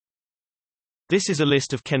This is a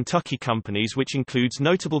list of Kentucky companies which includes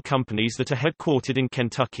notable companies that are headquartered in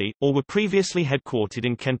Kentucky, or were previously headquartered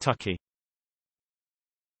in Kentucky.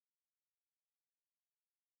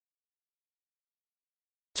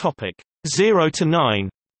 Topic 0 to 9.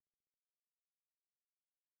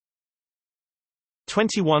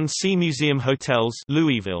 21 Sea Museum Hotels,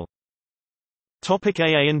 Louisville. Topic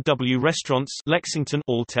AA&W Restaurants, Lexington,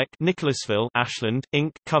 Alltech, Nicholasville, Ashland, Inc.,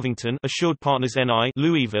 Covington, Assured Partners NI,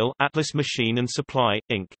 Louisville, Atlas Machine and Supply,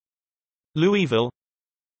 Inc., Louisville.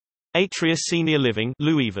 Atria Senior Living,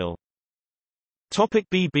 Louisville. Topic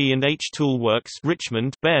BB&H Tool Works,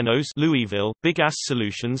 Richmond, Bearnose, Louisville, Big Ass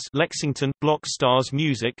Solutions, Lexington, Block Stars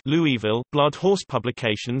Music, Louisville, Blood Horse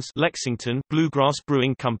Publications, Lexington, Bluegrass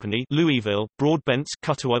Brewing Company, Louisville, Broadbents,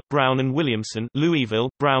 Cutterwa, Brown and Williamson, Louisville,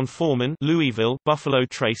 Brown Forman, Louisville, Buffalo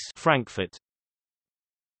Trace, Frankfurt.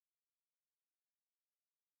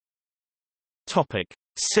 Topic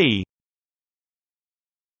C.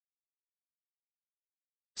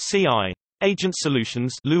 CI. Agent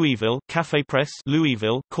Solutions, Louisville, Cafe Press,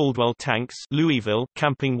 Louisville, Caldwell Tanks, Louisville,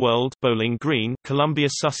 Camping World, Bowling Green, Columbia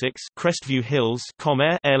Sussex, Crestview Hills,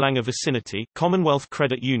 Comair, Erlanger Vicinity, Commonwealth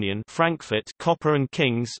Credit Union, Frankfurt, Copper and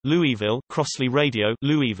Kings, Louisville, Crossley Radio,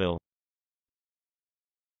 Louisville.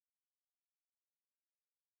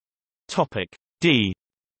 Topic D.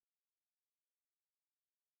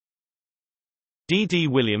 D.D.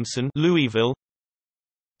 Williamson, Louisville.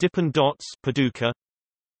 Dippin' Dots, Paducah.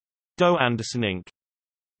 Doe Anderson Inc.,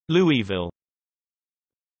 Louisville.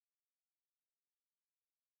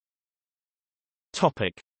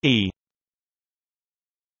 Topic E.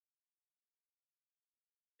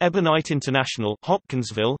 Ebonite International,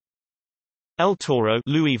 Hopkinsville. El Toro,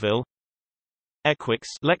 Louisville. Equix,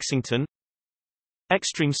 Lexington.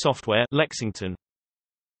 Extreme Software, Lexington.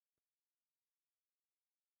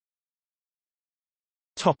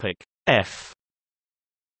 Topic F.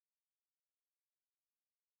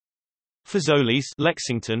 Fazoli's,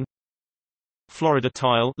 Lexington. Florida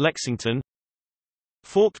Tile, Lexington.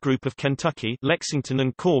 Forked Group of Kentucky, Lexington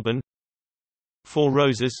and Corbin. Four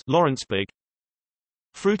Roses, Lawrenceburg.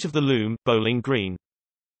 Fruit of the Loom, Bowling Green.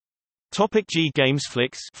 Topic G.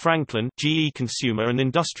 Gamesflix, Franklin, GE Consumer and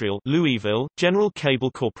Industrial, Louisville, General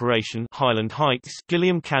Cable Corporation, Highland Heights,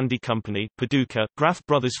 Gilliam Candy Company, Paducah, Graff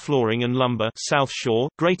Brothers Flooring and Lumber, South Shore,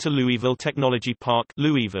 Greater Louisville Technology Park,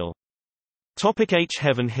 Louisville. Topic H.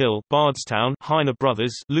 Heaven Hill, Bardstown, Heine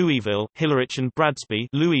Brothers, Louisville, Hillerich and Bradsby,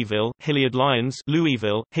 Louisville, Hilliard Lyons,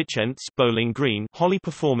 Louisville, Hitchens, Bowling Green, Holly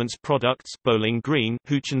Performance Products, Bowling Green,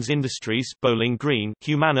 Houchens Industries, Bowling Green,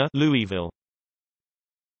 Humana, Louisville.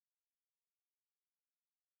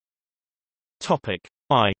 Topic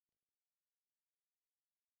I.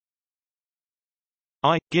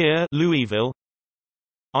 Gear, Louisville.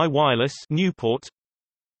 I Wireless, Newport.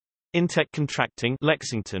 Intech Contracting,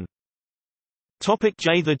 Lexington. Topic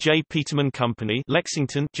J. The J. Peterman Company,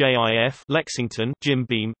 Lexington, JIF, Lexington, Jim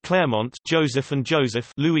Beam, Claremont, Joseph and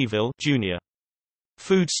Joseph, Louisville, Jr.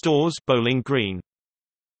 Food Stores, Bowling Green.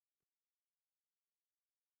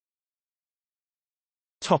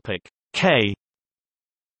 Topic K.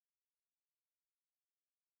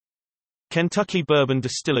 Kentucky Bourbon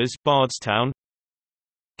Distillers, Bardstown.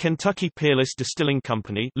 Kentucky Peerless Distilling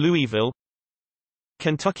Company, Louisville.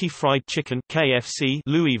 Kentucky Fried Chicken, KFC,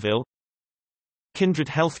 Louisville. Kindred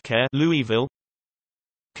Healthcare, Louisville.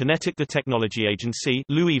 Kinetic The Technology Agency,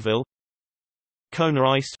 Louisville. Kona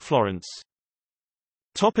Ice, Florence.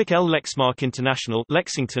 Topic L. Lexmark International,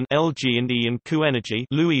 Lexington, LG&E and Q Energy,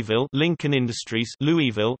 Louisville, Lincoln Industries,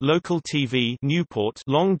 Louisville, Local TV, Newport,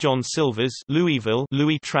 Long John Silver's, Louisville,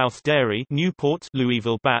 Louis Trouth Dairy, Newport,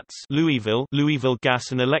 Louisville Bats, Louisville, Louisville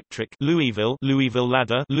Gas and Electric, Louisville, Louisville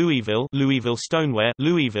Ladder, Louisville, Louisville Stoneware,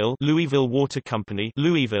 Louisville, Louisville Water Company,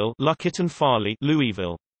 Louisville, Luckett and Farley,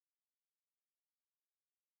 Louisville.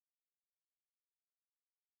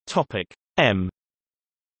 Topic M.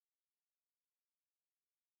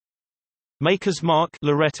 Maker's Mark,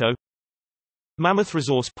 Loretto. Mammoth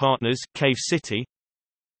Resource Partners, Cave City.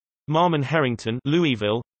 Marmon Herrington,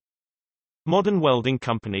 Louisville. Modern Welding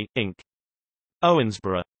Company, Inc.,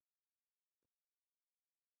 Owensboro.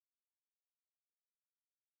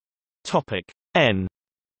 Topic N.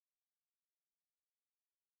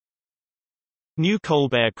 New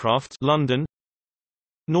Kolb Aircraft, London.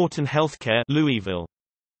 Norton Healthcare, Louisville.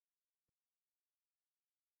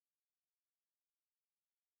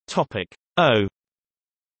 Topic O.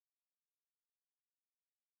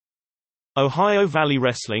 Ohio Valley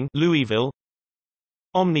Wrestling, Louisville.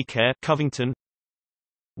 Omnicare, Covington.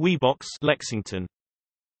 Weebox, Lexington.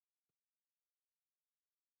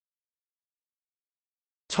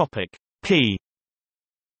 Topic P.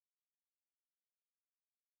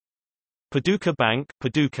 Paducah Bank,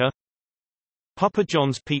 Paducah. Papa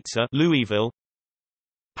John's Pizza, Louisville.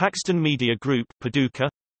 Paxton Media Group, Paducah.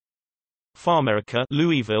 Pharmerica,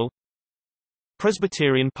 Louisville.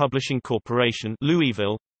 Presbyterian Publishing Corporation,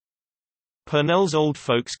 Louisville. Purnell's Old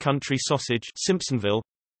Folks Country Sausage, Simpsonville.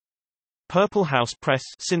 Purple House Press,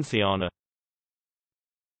 Cynthiana.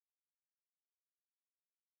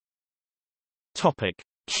 Topic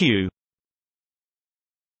Q.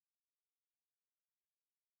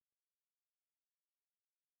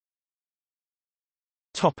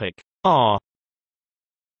 Topic R.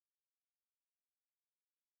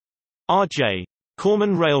 R.J.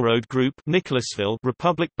 Corman Railroad Group, Nicholasville,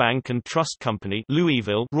 Republic Bank and Trust Company,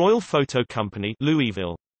 Louisville, Royal Photo Company,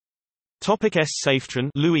 Louisville. Topic S.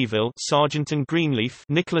 Safetron, Louisville, Sargent and Greenleaf,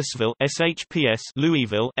 Nicholasville, SHPS,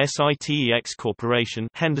 Louisville, SITEX Corporation,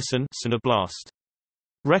 Henderson, Sonoblast.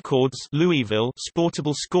 Records, Louisville,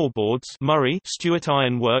 Sportable Scoreboards, Murray, Stewart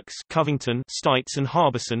Iron Works, Covington, Stites and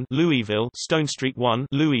Harbison, Louisville, Stone Street 1,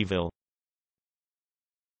 Louisville.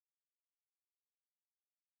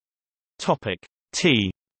 Topic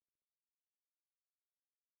T.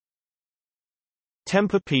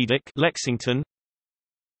 Tempur-Pedic, Lexington.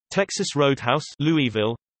 Texas Roadhouse,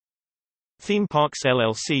 Louisville. Theme Parks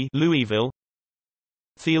LLC, Louisville.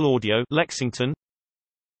 Thiel Audio, Lexington.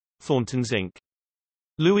 Thornton's Inc.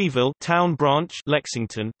 Louisville, Town Branch,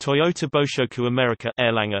 Lexington. Toyota Boshoku America,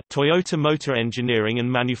 Erlanger. Toyota Motor Engineering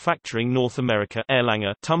and Manufacturing North America,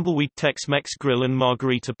 Erlanger. Tumbleweed Tex-Mex Grill and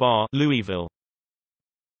Margarita Bar, Louisville.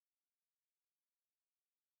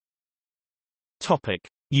 Topic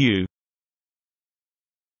U.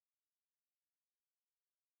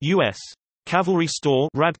 U.S. Cavalry Store,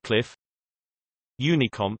 Radcliffe.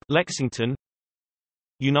 Unicomp, Lexington.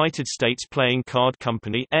 United States Playing Card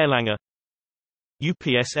Company, Erlanger.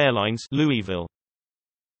 UPS Airlines, Louisville.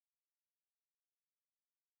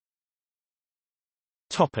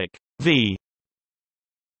 Topic V.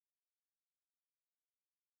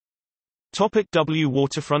 Topic W.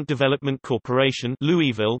 Waterfront Development Corporation,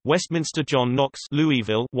 Louisville. Westminster John Knox,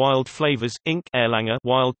 Louisville. Wild Flavors, Inc. Erlanger.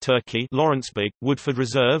 Wild Turkey, Lawrenceburg. Woodford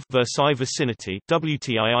Reserve, Versailles vicinity.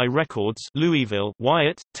 WTII Records, Louisville.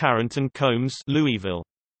 Wyatt, Tarrant and Combs, Louisville.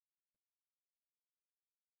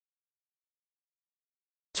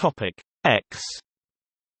 Topic X.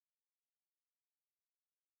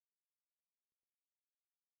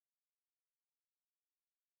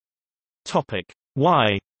 Topic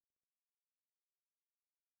Y.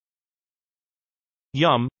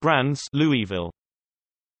 Yum! Brands, Louisville.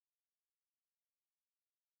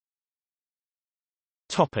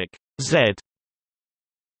 Topic Z.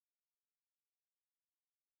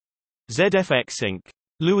 ZFX Inc.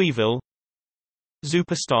 Louisville.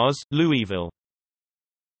 Superstars, Louisville.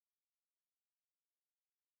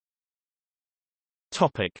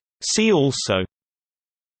 Topic See also.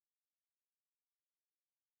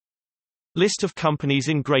 List of companies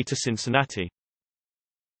in Greater Cincinnati.